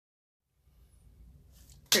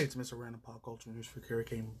Hey, it's Mr. Random Pop Culture News for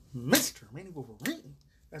King, Mr. MannyTendoWolverine.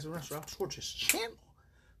 That's a restaurant towards his channel.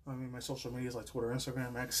 I mean, my social medias like Twitter,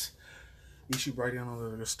 Instagram, X, YouTube, writing on all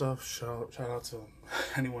the good stuff. Shout out to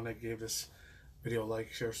anyone that gave this video a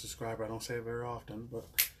like, share, subscribe. I don't say it very often, but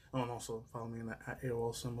also follow me in the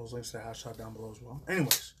AOL symbols, links to the hashtag down below as well.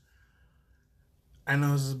 Anyways, I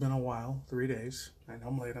know this has been a while, 3 days. I know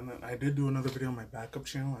I'm late on that. I did do another video on my backup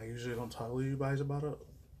channel. I usually don't tell you guys about it.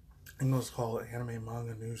 I think it was called Anime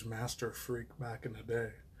Manga News Master Freak back in the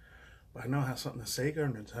day. But I know it has something to Sega or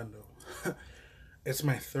Nintendo. It's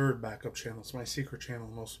my third backup channel. It's my secret channel.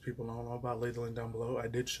 Most people don't know about. Leave the link down below. I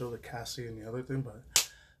did show the Cassie and the other thing, but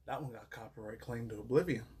that one got copyright claimed to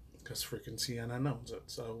oblivion because freaking CNN owns it.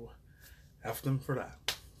 So F them for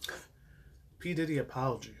that. P. Diddy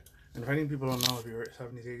apology. And if any people don't know, if you're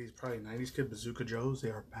 70s, 80s, probably 90s kid, Bazooka Joe's, they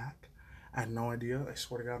are back. I had no idea. I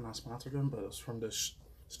swear to God, I'm not sponsored them, but it was from this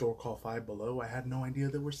store called Five Below. I had no idea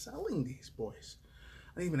they were selling these boys.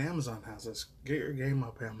 And even Amazon has this. Get your game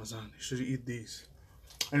up, Amazon. You should eat these.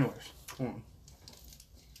 Anyways, hold on.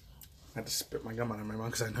 I had to spit my gum out of my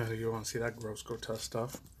mouth because I know you want to see that gross, grotesque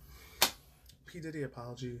stuff. P. Diddy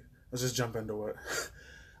apology. Let's just jump into it.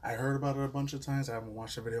 I heard about it a bunch of times. I haven't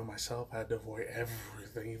watched the video myself. I had to avoid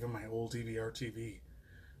everything, even my old DVR TV,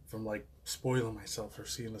 from like spoiling myself for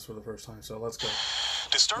seeing this for the first time. So let's go.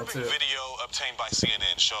 Disturbing video obtained by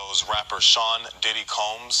CNN shows rapper Sean Diddy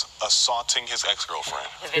Combs assaulting his ex-girlfriend.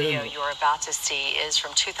 The video you're about to see is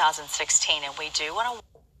from 2016, and we do want to...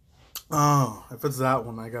 Oh, if it's that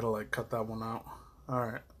one, I gotta like cut that one out.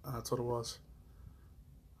 Alright, that's what it was.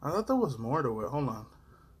 I thought there was more to it. Hold on.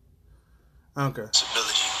 Okay.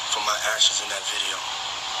 Responsibility for my actions in that video.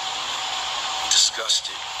 I'm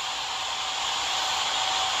disgusted.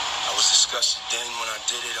 I was disgusted then when I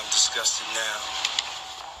did it. I'm disgusted now.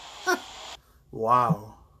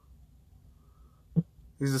 Wow.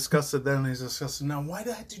 He's disgusted then, he's disgusted now. Why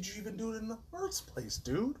the heck did you even do it in the first place,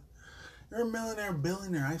 dude? You're a millionaire,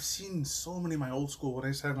 billionaire. I've seen so many of my old school, when I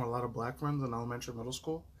used to have a lot of black friends in elementary, middle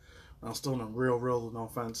school. When I was still in a real, no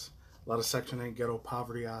offense, a lot of Section 8 ghetto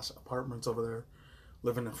poverty-ass apartments over there,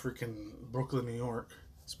 living in freaking Brooklyn, New York,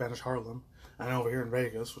 Spanish Harlem. I know over here in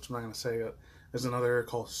Vegas, which I'm not going to say it, there's another area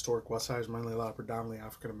called Historic West Side. There's mainly a lot of predominantly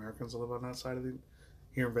African-Americans that live on that side of the...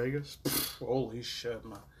 Here in Vegas, holy shit,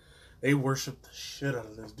 man. They worship the shit out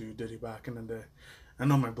of this dude Diddy back in the day. I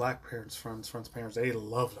know my black parents, friends' parents, they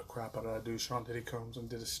love the crap out of that dude. Sean Diddy comes and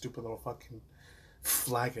did his stupid little fucking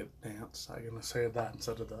flag it dance. I'm gonna say that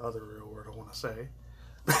instead of the other real word I want to say.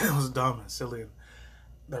 It was dumb and silly, and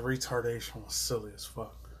the retardation was silly as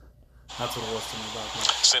fuck. That's what it was to me back then.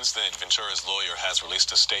 Since then, Ventura's lawyer has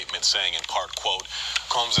released a statement saying, in part, quote,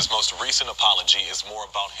 Combs' most recent apology is more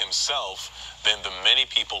about himself than the many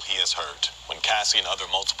people he has hurt. When Cassie and other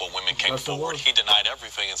multiple women came forward, he denied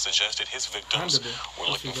everything and suggested his victims were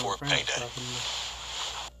looking for a payday.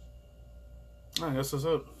 I guess that's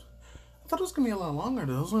it. I thought it was going to be a lot longer.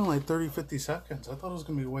 It was only like 30, 50 seconds. I thought it was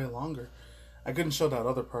going to be way longer. I couldn't show that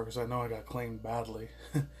other part because I know I got claimed badly.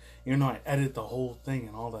 Even though I edited the whole thing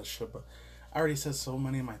and all that shit. But I already said so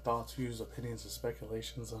many of my thoughts, views, opinions, and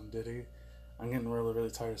speculations on Diddy. I'm getting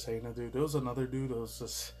really tired of saying it, dude. There was another dude.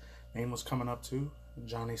 His name was coming up too.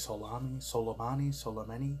 Johnny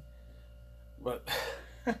Soleimani. But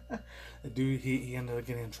the dude, he ended up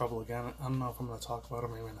getting in trouble again. I don't know if I'm going to talk about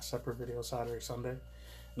him maybe in a separate video Saturday, Sunday.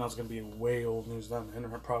 And it's going to be way old news then. The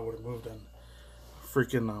internet probably would have moved and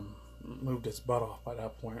freaking moved its butt off by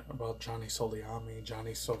that point about Johnny Soleimani,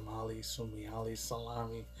 Johnny Somiali,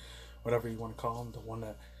 Salami, whatever you want to call him, the one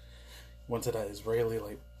that went to that Israeli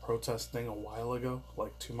like protest thing a while ago,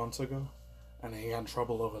 like 2 months ago, and he got in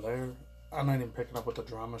trouble over there. I'm not even picking up with the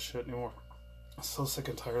drama shit anymore. I'm so sick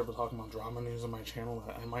and tired of talking about drama news on my channel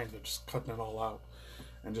that I might end up just cutting it all out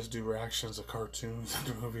and just do reactions to cartoons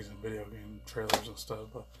and movies and video game trailers and stuff.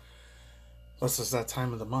 But that's just that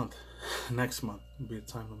time of the month. Next month will be the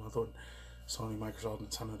time of the month when Sony, Microsoft,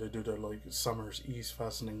 Nintendo, they do their like Summer's East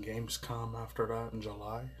Fest and then Gamescom after that in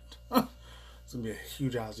July. It's gonna be a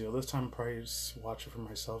huge ass deal. This time I'll probably just watch it for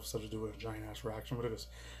myself instead of doing a giant ass reaction video, because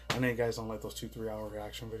I know you guys don't like those 2-3 hour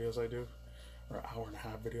reaction videos I do, or hour and a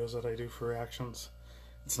half videos that I do for reactions.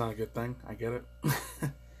 It's not a good thing. I get it.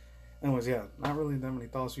 Anyways, yeah, not really that many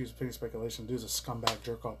thoughts, views, opinions, speculation. Dude's a scumbag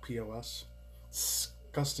jerk off POS.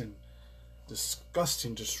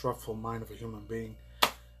 Disgusting, distrustful mind of a human being.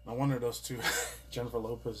 No wonder those two, Jennifer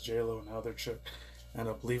Lopez, J-Lo, and the other chick, end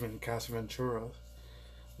up leaving Cassie Ventura,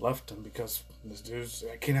 left him because this dude's,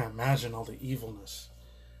 I can't imagine all the evilness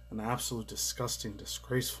and the absolute disgusting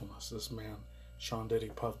disgracefulness this man, Sean Diddy,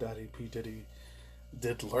 Puff Daddy, P. Diddy,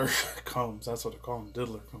 Diddler Combs, that's what they call him,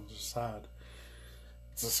 Diddler Combs, is sad.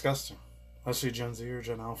 It's disgusting. Especially Gen Z or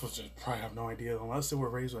Gen Alpha just probably have no idea, unless they were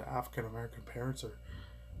raised with African American parents or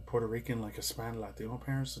Puerto Rican, like Hispanic, Latino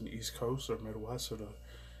parents in the East Coast or Midwest or the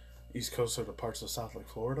East Coast or the parts of the South like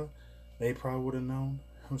Florida. They probably would have known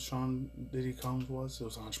who Sean Diddy Combs was. It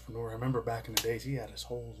was an entrepreneur. I remember back in the days, he had his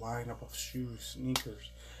whole lineup of shoes,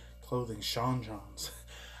 sneakers, clothing, Sean Johns.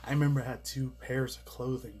 I remember I had 2 pairs of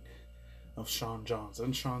clothing of Sean Johns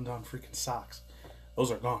and Sean John freaking socks.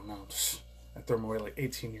 Those are gone now. I threw them away like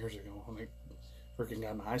 18 years ago when I freaking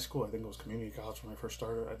got into high school. I think it was community college when I first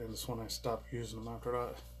started. I think that's when I stopped using them after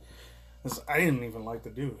that. I didn't even like the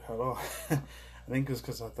dude at all. I think it's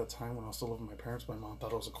because at that time when I was still living with my parents, my mom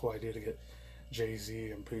thought it was a cool idea to get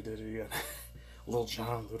Jay-Z and P. Diddy and Lil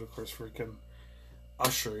Jon, Ludacris, freaking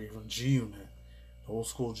Usher, even G-Unit. The old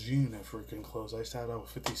school G-Unit freaking clothes. I used to have that with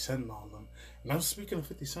 50 Cent and all of them. And I was speaking of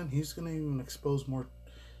 50 Cent, he's going to even expose more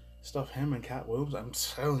stuff, him and Cat Williams. I'm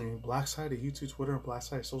telling you, black side of YouTube, Twitter, and black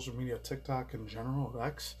side of social media, TikTok in general,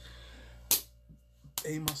 X,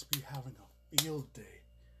 they must be having a field day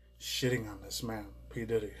shitting on this man, P.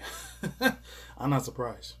 Diddy. I'm not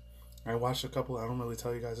surprised. I watched a couple, I don't really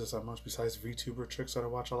tell you guys this that much, besides VTuber chicks that I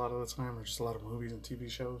watch a lot of the time, or just a lot of movies and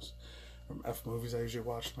TV shows. From F movies I usually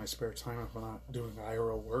watch in my spare time if I'm not doing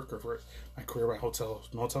IRL work or for my career, my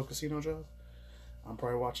motel casino job. I'm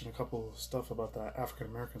probably watching a couple of stuff about the African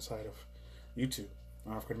American side of YouTube,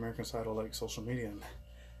 African American side of like social media, and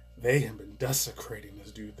they have been desecrating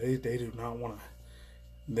this dude. They do not want to.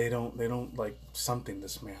 They don't like something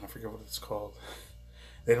this man. I forget what it's called.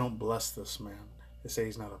 They don't bless this man. They say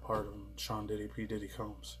he's not a part of Sean Diddy, P. Diddy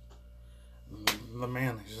Combs. The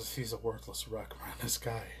man, he's a worthless wreck, man. This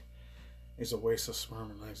guy is a waste of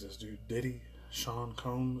sperm and eggs. This dude, Diddy, Sean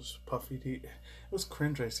Combs, Puffy D. It was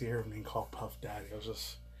cringe I see her being called Puff Daddy. It was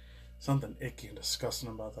just something icky and disgusting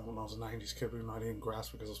about that when I was a 90s kid. Even though I didn't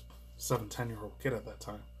grasp it because I was a 7-10-year-old kid at that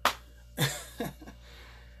time.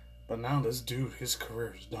 But now this dude, his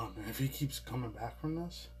career is done. And if he keeps coming back from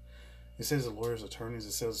this, he says the lawyers, attorneys,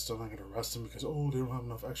 it says it's still not going to arrest him because, oh, they don't have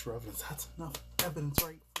enough extra evidence. That's enough evidence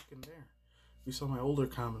right freaking there. You saw my older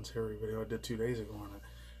commentary video I did 2 days ago on it.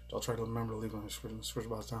 I'll try to remember to leave my description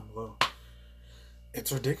box down below.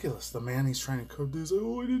 It's ridiculous. The man he's trying to cook this,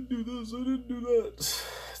 oh, I didn't do this, I didn't do that.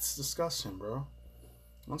 It's disgusting, bro.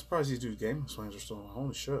 I'm surprised these dudes' gaming swings are still on.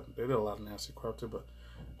 Holy shit. They did a lot of nasty crap too, but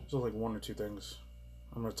there's only like 1 or 2 things.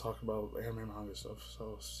 I'm going to talk about anime manga stuff,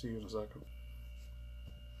 so I'll see you in a second.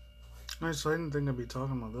 Alright, so I didn't think I'd be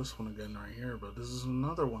talking about this one again right here, but this is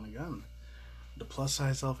another one again. The plus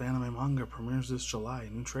size self anime manga premieres this July.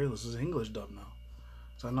 New trailer. This is English dub now.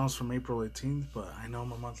 So I know it's from April 18th, but I know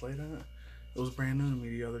I'm a month later. It was brand new to me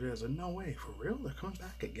the other day. I was like, no way, for real? They're coming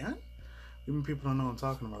back again? Even people don't know what I'm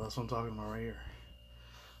talking about. That's what I'm talking about right here.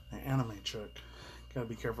 An anime chick. Gotta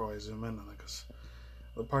be careful while I zoom in on it, because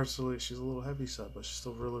the parts are like, she's a little heavy set, but she's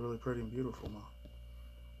still really, really pretty and beautiful now.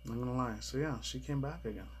 I'm not gonna lie. So yeah, she came back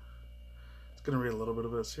again. It's gonna read a little bit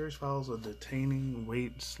of it. Series follows a detaining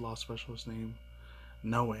weight law specialist named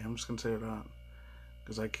No Way. I'm just gonna say that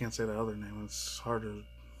because I can't say the other name. It's hard to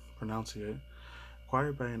pronunciate.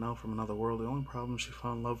 Acquired by an elf from another world. The only problem, she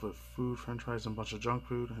fell in love with food, french fries, and a bunch of junk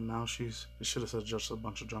food, and now she's, it should have said just a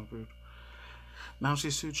bunch of junk food. Now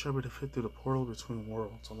she's too chubby to fit through the portal between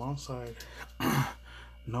worlds. Alongside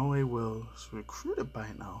Noe Will is recruited by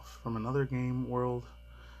an elf from another game world.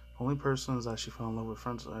 The only person is that she fell in love with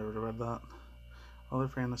friends. I already read that. Other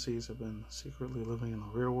fantasies have been secretly living in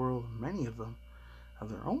the real world. Many of them have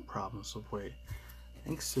their own problems with weight,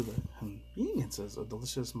 thanks to the conveniences of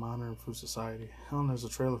delicious modern food society. Hell, there's a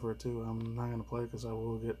trailer for it too. I'm not going to play because I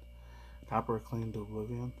will get copyright claimed to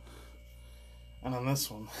oblivion. And on this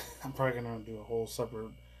one, I'm probably going to do a whole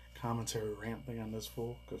separate commentary rant thing on this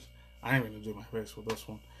fool, because I ain't going to do my face with this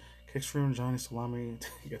one. Kickstreamer Johnny Salami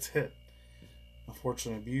gets hit.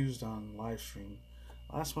 Unfortunately abused on live stream.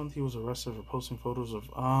 Last month he was arrested for posting photos of,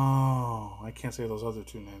 oh, I can't say those other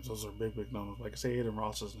 2 names. Those are big names. Like I say Aiden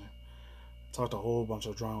Ross's name. Talked a whole bunch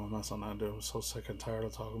of drama mess on that dude. I was so sick and tired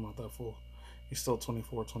of talking about that fool. He's still a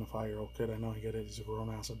 24, 25-year-old kid. I know he get it. He's a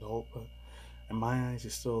grown-ass adult, but in my eyes,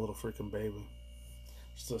 he's still a little freaking baby.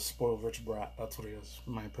 Just a spoiled rich brat. That's what he is,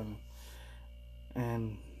 in my opinion.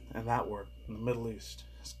 And that word, in the Middle East.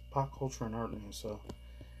 It's pop culture and art news, so...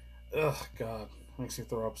 Ugh, God. Makes me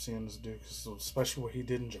throw up seeing this dude, cause especially what he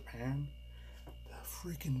did in Japan. The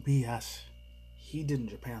freaking BS he did in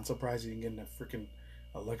Japan. I'm surprised he didn't get in that freaking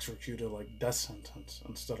electrocuted, like, death sentence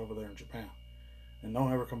instead over there in Japan. And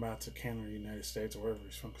don't ever come back to Canada or the United States or wherever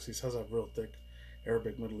he's from, because he has that real thick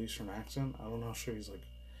Arabic Middle Eastern accent. I don't know, I'm sure he's like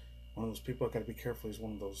one of those people. I gotta be careful. He's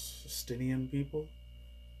one of those Justinian people.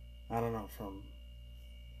 I don't know, from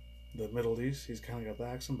the Middle East. He's kind of got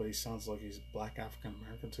the accent, but he sounds like he's black African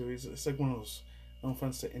American too. It's like one of those, no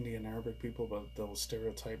offense to Indian Arabic people, but those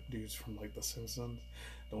stereotype dudes from like The Simpsons,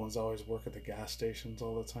 the ones that always work at the gas stations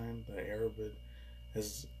all the time. The Arab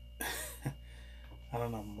is, I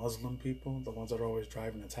don't know, Muslim people, the ones that are always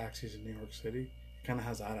driving the taxis in New York City. It kind of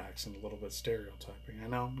has that accent, a little bit stereotyping. I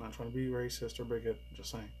know, I'm not trying to be racist or bigot,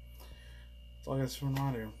 just saying. That's all I got from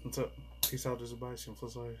around here. That's it. Peace out, just advice. You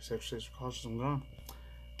flip side, sexually cautious. I'm gone.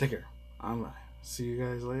 Take care. I'm right. See you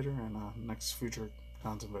guys later in next future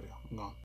content video. I'm gone.